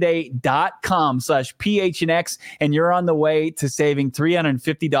empiretoday.com/PHNX, and you're on the way to saving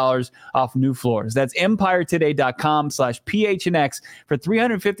 $350 off new floors. That's empiretoday.com/PHNX for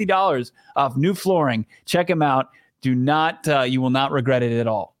 $350 off new flooring. Check them out. You will not regret it at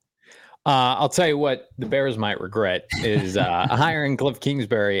all. I'll tell you what the Bears might regret is hiring Kliff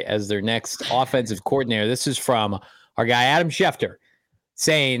Kingsbury as their next offensive coordinator. This is from our guy, Adam Schefter,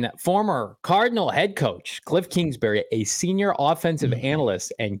 saying former Cardinal head coach Kliff Kingsbury, a senior offensive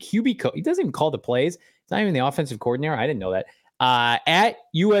analyst and QB coach. He doesn't even call the plays. He's not even the offensive coordinator. I didn't know that. At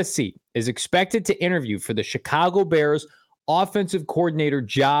USC is expected to interview for the Chicago Bears offensive coordinator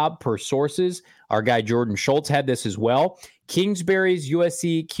job per sources. Our guy Jordan Schultz had this as well. Kingsbury's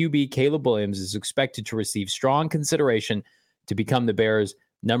USC QB Caleb Williams is expected to receive strong consideration to become the Bears'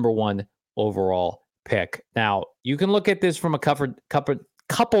 #1 overall pick. Now, you can look at this from a couple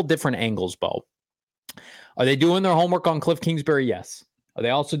different angles, Bo. Are they doing their homework on Kliff Kingsbury? Yes. Are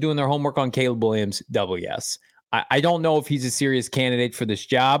they also doing their homework on Caleb Williams? Double yes. I don't know if he's a serious candidate for this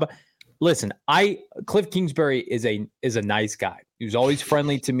job. Listen, Kliff Kingsbury is a nice guy. He was always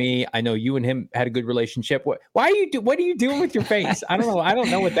friendly to me. I know you and him had a good relationship. What are you doing with your face? I don't know. I don't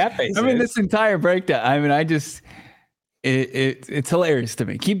know what that face is. This entire breakdown. It's hilarious to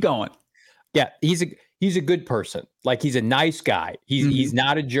me. Keep going. Yeah, he's a good person. Like, he's a nice guy. He's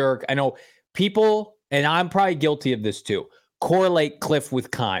not a jerk. I know people, and I'm probably guilty of this too, correlate Kliff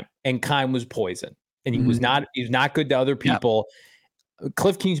with Keim, and Keim was poison, and he was not good to other people. Yeah.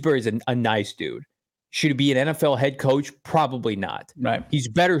 Kliff Kingsbury is a nice dude. Should he be an NFL head coach? Probably not. Right. He's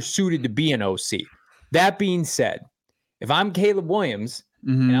better suited to be an OC. That being said, if I'm Caleb Williams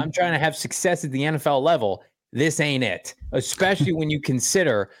and I'm trying to have success at the NFL level, this ain't it. Especially when you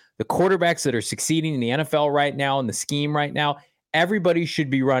consider the quarterbacks that are succeeding in the NFL right now and the scheme right now. Everybody should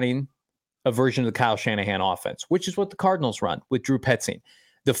be running a version of the Kyle Shanahan offense, which is what the Cardinals run with Drew Petzing.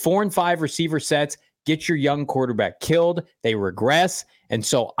 The 4 and 5 receiver sets get your young quarterback killed. They regress. And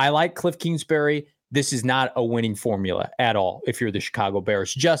so I like Kliff Kingsbury. This is not a winning formula at all if you're the Chicago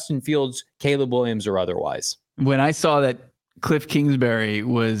Bears. Justin Fields, Caleb Williams, or otherwise. When I saw that Kliff Kingsbury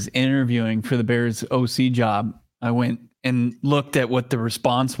was interviewing for the Bears OC job, I went and looked at what the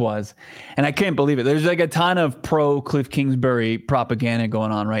response was, and I can't believe it. There's like a ton of pro Kliff Kingsbury propaganda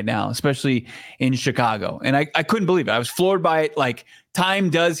going on right now, especially in Chicago. And I couldn't believe it. I was floored by it. Like,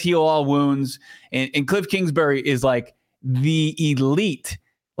 time does heal all wounds. And Kliff Kingsbury is like the elite,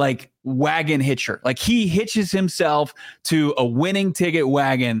 like, wagon hitcher. Like, he hitches himself to a winning ticket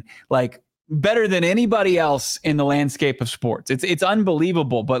wagon, like, better than anybody else in the landscape of sports. It's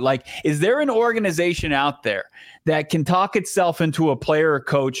unbelievable. But, like, is there an organization out there that can talk itself into a player or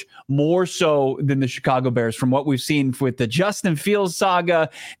coach more so than the Chicago Bears, from what we've seen with the Justin Fields saga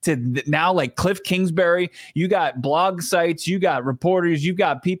to now, like, Kliff Kingsbury? You got blog sites, you got reporters, you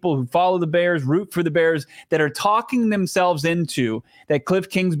got people who follow the Bears, root for the Bears, that are talking themselves into that Kliff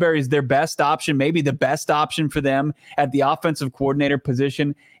Kingsbury is their best option, maybe the best option for them at the offensive coordinator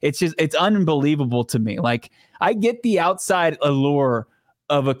position. It's unbelievable to me. Like, I get the outside allure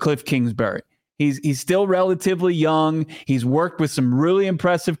of a Kliff Kingsbury. He's still relatively young. He's worked with some really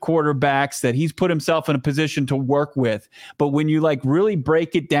impressive quarterbacks that he's put himself in a position to work with. But when you, like, really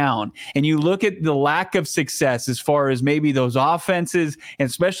break it down and you look at the lack of success as far as maybe those offenses and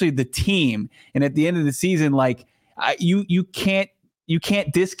especially the team, and at the end of the season, like, you can't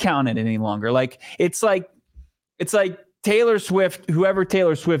discount it any longer. Like, it's like Taylor Swift, whoever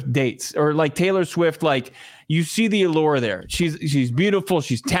Taylor Swift dates, or like Taylor Swift, like, you see the allure there. She's beautiful,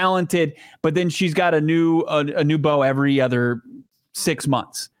 she's talented, but then she's got a new beau every other 6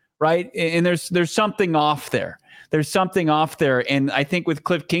 months, right? And there's something off there. There's something off there, and I think with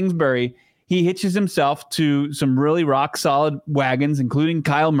Kliff Kingsbury, he hitches himself to some really rock solid wagons, including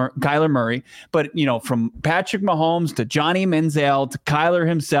Kyler Murray. But, you know, from Patrick Mahomes to Johnny Manziel to Kyler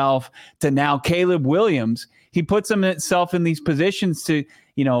himself to now Caleb Williams, he puts himself in these positions to,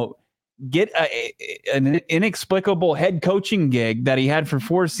 you know, get an inexplicable head coaching gig that he had for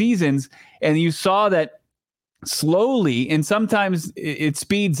 4 seasons. And you saw that slowly, and sometimes it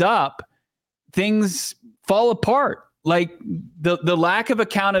speeds up, things fall apart. Like, the lack of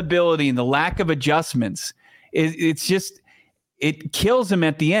accountability and the lack of adjustments, it kills him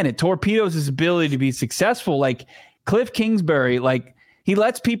at the end. It torpedoes his ability to be successful. Like, Kliff Kingsbury, like, he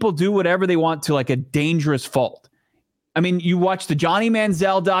lets people do whatever they want to, like, a dangerous fault. I mean, you watch the Johnny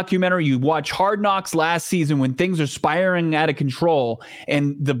Manziel documentary, you watch Hard Knocks last season when things are spiraling out of control,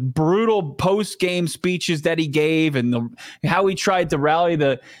 and the brutal post-game speeches that he gave, and how he tried to rally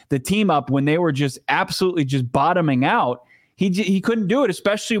the team up when they were just absolutely just bottoming out. He couldn't do it,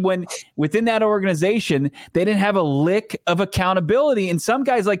 especially when within that organization, they didn't have a lick of accountability. And some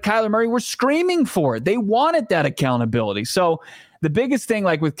guys like Kyler Murray were screaming for it. They wanted that accountability. So the biggest thing,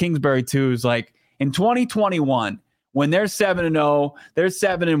 like with Kingsbury too, is like in 2021, when they're 7-0, they're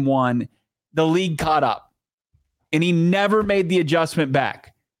 7-1, the league caught up, and he never made the adjustment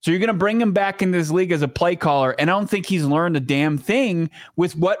back. So you're going to bring him back in this league as a play caller, and I don't think he's learned a damn thing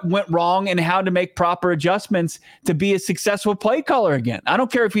with what went wrong and how to make proper adjustments to be a successful play caller again. I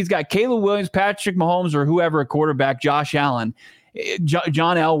don't care if he's got Caleb Williams, Patrick Mahomes, or whoever, a quarterback, Josh Allen,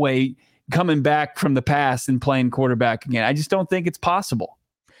 John Elway coming back from the past and playing quarterback again. I just don't think it's possible.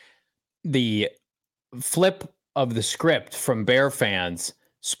 The flip of the script from Bear fans,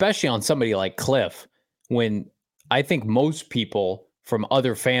 especially on somebody like Kliff, when I think most people from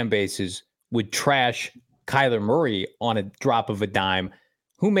other fan bases would trash Kyler Murray on a drop of a dime.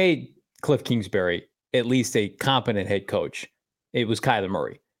 Who made Kliff Kingsbury at least a competent head coach? It was Kyler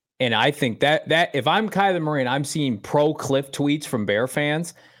Murray. And I think that if I'm Kyler Murray and I'm seeing pro Kliff tweets from Bear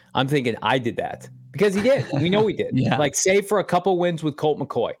fans, I'm thinking I did that, because he did. We know he did. Yeah. Like, save for a couple wins with Colt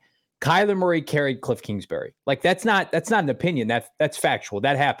McCoy, Kyler Murray carried Kliff Kingsbury. Like, that's not an opinion. That's factual.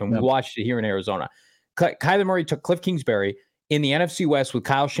 That happened. Yep. We watched it here in Arizona. Kyler Murray took Kliff Kingsbury in the NFC West with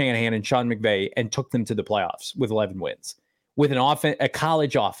Kyle Shanahan and Sean McVay and took them to the playoffs with 11 wins, with a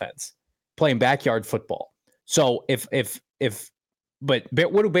college offense, playing backyard football. So but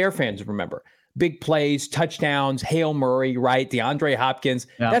what do Bear fans remember? Big plays, touchdowns, Hail Murray, right? DeAndre Hopkins.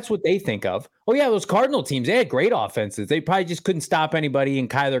 Yeah. That's what they think of. Oh, yeah, those Cardinal teams, they had great offenses. They probably just couldn't stop anybody, and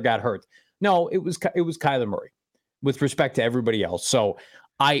Kyler got hurt. No, it was Kyler Murray with respect to everybody else. So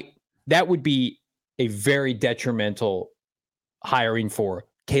that would be a very detrimental hiring for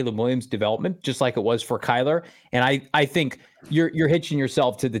Caleb Williams' development, just like it was for Kyler. And I think you're hitching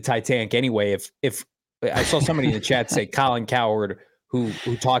yourself to the Titanic anyway. If I saw somebody in the chat say Colin Cowherd, who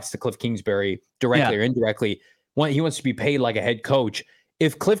talks to Kliff Kingsbury directly or indirectly, he wants to be paid like a head coach.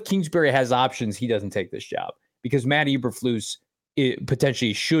 If Kliff Kingsbury has options, he doesn't take this job, because Matt Eberflus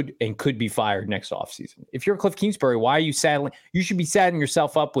potentially should and could be fired next offseason. If you're Kliff Kingsbury, why are you saddling? You should be saddling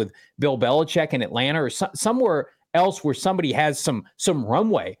yourself up with Bill Belichick in Atlanta, or somewhere else where somebody has some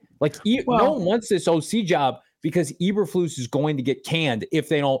runway. Like, no one wants this OC job because Eberflus is going to get canned if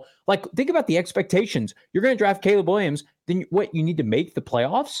they don't. Like, think about the expectations. You're going to draft Caleb Williams, then you need to make the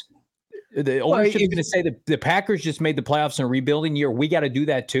playoffs? The ownership's going to say that the Packers just made the playoffs in a rebuilding year. We got to do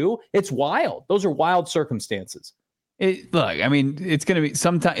that too. It's wild. Those are wild circumstances. Look, I mean, it's going to be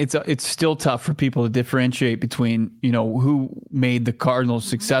sometimes it's still tough for people to differentiate between, who made the Cardinals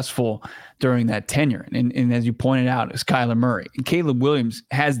successful during that tenure. And as you pointed out, it's Kyler Murray. And Caleb Williams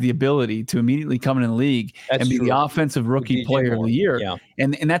has the ability to immediately come in the league and be the offensive rookie player of the year. Yeah.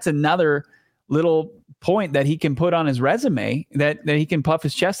 And that's another little point that he can put on his resume that he can puff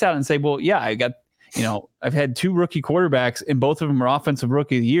his chest out and say, well, yeah, I got, I've had 2 rookie quarterbacks and both of them are offensive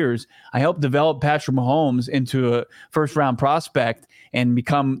rookie of the years. I helped develop Patrick Mahomes into a first-round prospect and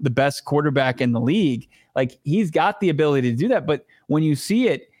become the best quarterback in the league. Like, he's got the ability to do that. But when you see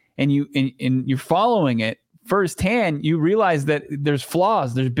it and you're following it firsthand, you realize that there's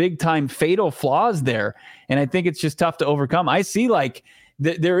flaws. There's big-time fatal flaws there. And I think it's just tough to overcome. I see,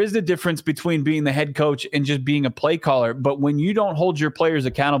 there is a difference between being the head coach and just being a play caller. But when you don't hold your players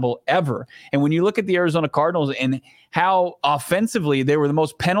accountable ever, and when you look at the Arizona Cardinals and how offensively they were the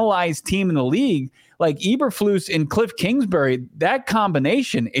most penalized team in the league, like Eberflus and Kliff Kingsbury, that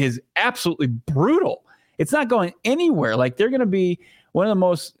combination is absolutely brutal. It's not going anywhere. Like, they're going to be one of the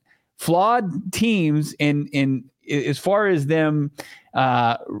most flawed teams in as far as them,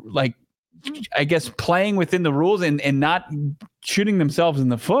 I guess, playing within the rules and not shooting themselves in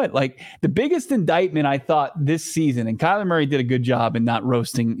the foot. Like, the biggest indictment I thought this season, and Kyler Murray did a good job in not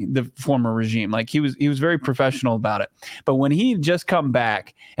roasting the former regime. Like, he was very professional about it. But when he had just come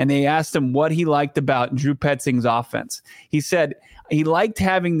back and they asked him what he liked about Drew Petzing's offense, he said he liked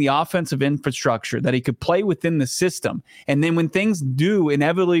having the offensive infrastructure, that he could play within the system. And then when things do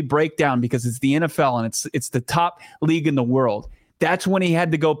inevitably break down, because it's the NFL and it's the top league in the world, that's when he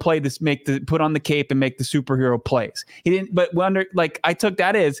had to go play this, put on the cape and make the superhero plays. He didn't, but I took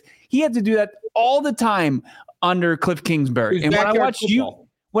that as he had to do that all the time under Kliff Kingsbury. And when I watched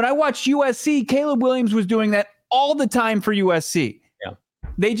USC, Caleb Williams was doing that all the time for USC. Yeah.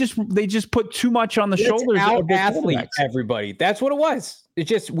 They just put too much on the shoulders of the athletes. Everybody. That's what it was. It's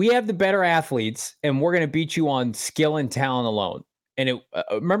just, we have the better athletes and we're going to beat you on skill and talent alone. And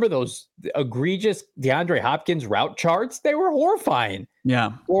remember those egregious DeAndre Hopkins route charts? They were horrifying.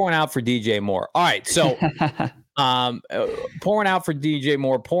 Yeah. Pouring out for DJ Moore. All right. So pouring out for DJ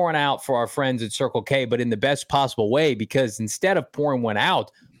Moore, pouring out for our friends at Circle K, but in the best possible way, because instead of pouring one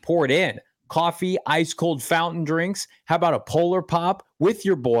out, pour it in. Coffee, ice cold fountain drinks. How about a Polar Pop with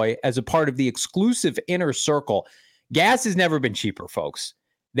your boy as a part of the exclusive Inner Circle? Gas has never been cheaper, folks.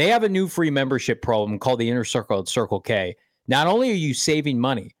 They have a new free membership program called the Inner Circle at Circle K. Not only are you saving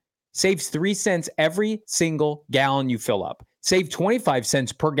money, saves 3 cents every single gallon you fill up. Save 25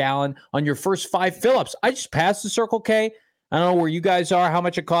 cents per gallon on your first 5 fill-ups. I just passed the Circle K. I don't know where you guys are, how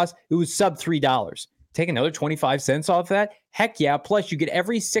much it costs. It was sub $3. Take another 25 cents off that? Heck yeah. Plus, you get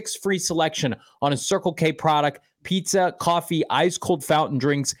every 6 free selection on a Circle K product, pizza, coffee, ice cold fountain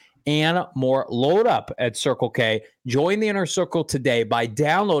drinks, and more. Load up at Circle K. Join the Inner Circle today by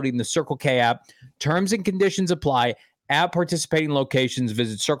downloading the Circle K app. Terms and conditions apply. At participating locations,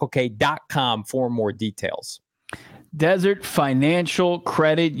 visit CircleK.com for more details. Desert Financial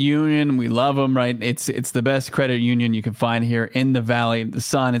Credit Union. We love them, right? It's the best credit union you can find here in the Valley of the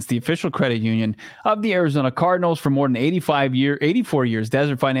Sun. It's the official credit union of the Arizona Cardinals for more than 84 years.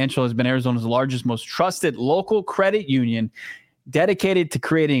 Desert Financial has been Arizona's largest, most trusted local credit union, dedicated to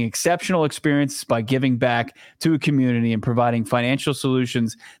creating exceptional experiences by giving back to a community and providing financial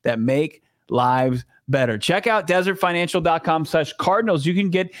solutions that make lives better. Check out desertfinancial.com/Cardinals. You can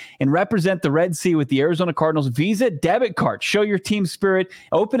get and represent the Red Sea with the Arizona Cardinals Visa debit card. Show your team spirit.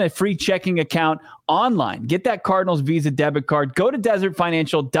 Open a free checking account online. Get that Cardinals Visa debit card. Go to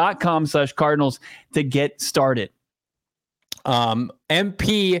desertfinancial.com/Cardinals to get started.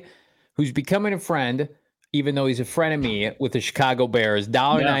 MP, who's becoming a friend, even though he's a friend of me, with the Chicago Bears,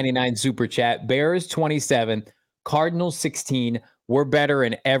 $1.99 super chat. Bears 27, Cardinals 16. We're better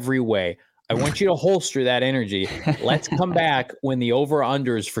in every way. I want you to holster that energy. Let's come back when the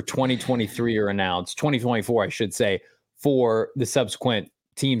over-unders for 2023 are announced, 2024, I should say, for the subsequent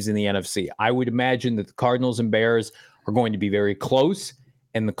teams in the NFC. I would imagine that the Cardinals and Bears are going to be very close,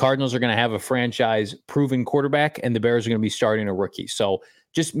 and the Cardinals are going to have a franchise-proven quarterback, and the Bears are going to be starting a rookie. So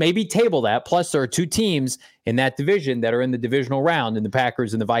just maybe table that. Plus, there are 2 teams in that division that are in the divisional round, in the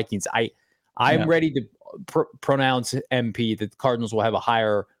Packers and the Vikings. I'm ready to pronounce MP that the Cardinals will have a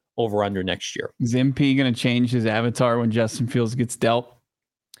higher over-under next year. Is MP going to change his avatar when Justin Fields gets dealt?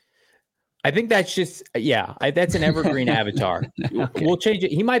 I think that's just, that's an evergreen avatar. Okay. We'll change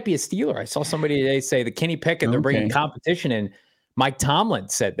it. He might be a Steeler. I saw somebody today say the Kenny Pickett, they're bringing competition in. Mike Tomlin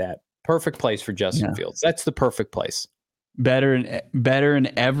said that. Perfect place for Justin Fields. That's the perfect place. Better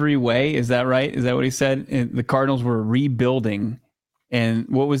in every way. Is that right? Is that what he said? And the Cardinals were rebuilding. And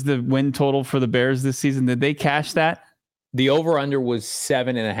what was the win total for the Bears this season? Did they cash that? The over-under was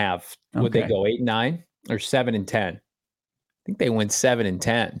 7.5. Would they go 8-9 or 7-10? I think they went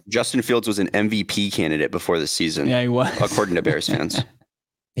 7-10. Justin Fields was an MVP candidate before the season. Yeah, he was. According to Bears fans.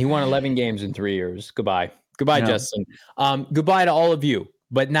 He won 11 games in 3 years. Goodbye, Justin. Goodbye to all of you,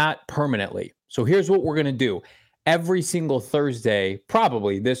 but not permanently. So here's what we're going to do. Every single Thursday,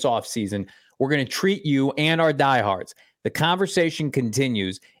 probably this offseason, we're going to treat you and our diehards. The conversation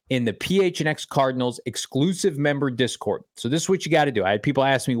continues in the PHNX Cardinals exclusive member Discord. So this is what you got to do. I had people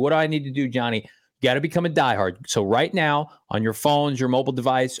ask me, what do I need to do, Johnny? You got to become a diehard. So right now, on your phones, your mobile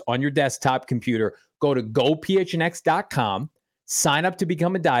device, on your desktop computer, go to gophnx.com, sign up to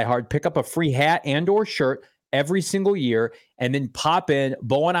become a diehard, pick up a free hat and or shirt every single year, and then pop in.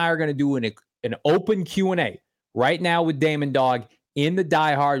 Bo and I are going to do an open Q&A right now with Damon Dog in the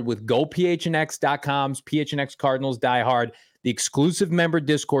diehard with gophnx.com's PHNX Cardinals diehard, the exclusive member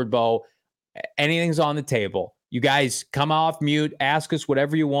Discord, Bo. Anything's on the table. You guys come off mute, ask us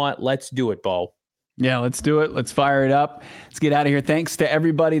whatever you want. Let's do it, Bo. Yeah, let's do it. Let's fire it up. Let's get out of here. Thanks to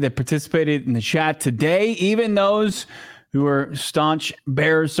everybody that participated in the chat today, even those who are staunch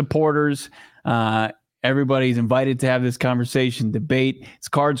Bears supporters. Everybody's invited to have this conversation, debate. It's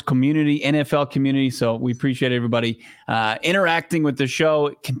Cards community, NFL community. So we appreciate everybody interacting with the show.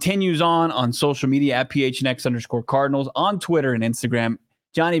 It continues on social media at PHNX_Cardinals on Twitter and Instagram.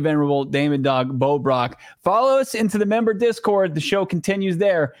 Johnny Venerable, Damon Dog, Bo Brock. Follow us into the member Discord. The show continues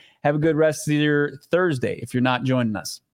there. Have a good rest of your Thursday if you're not joining us.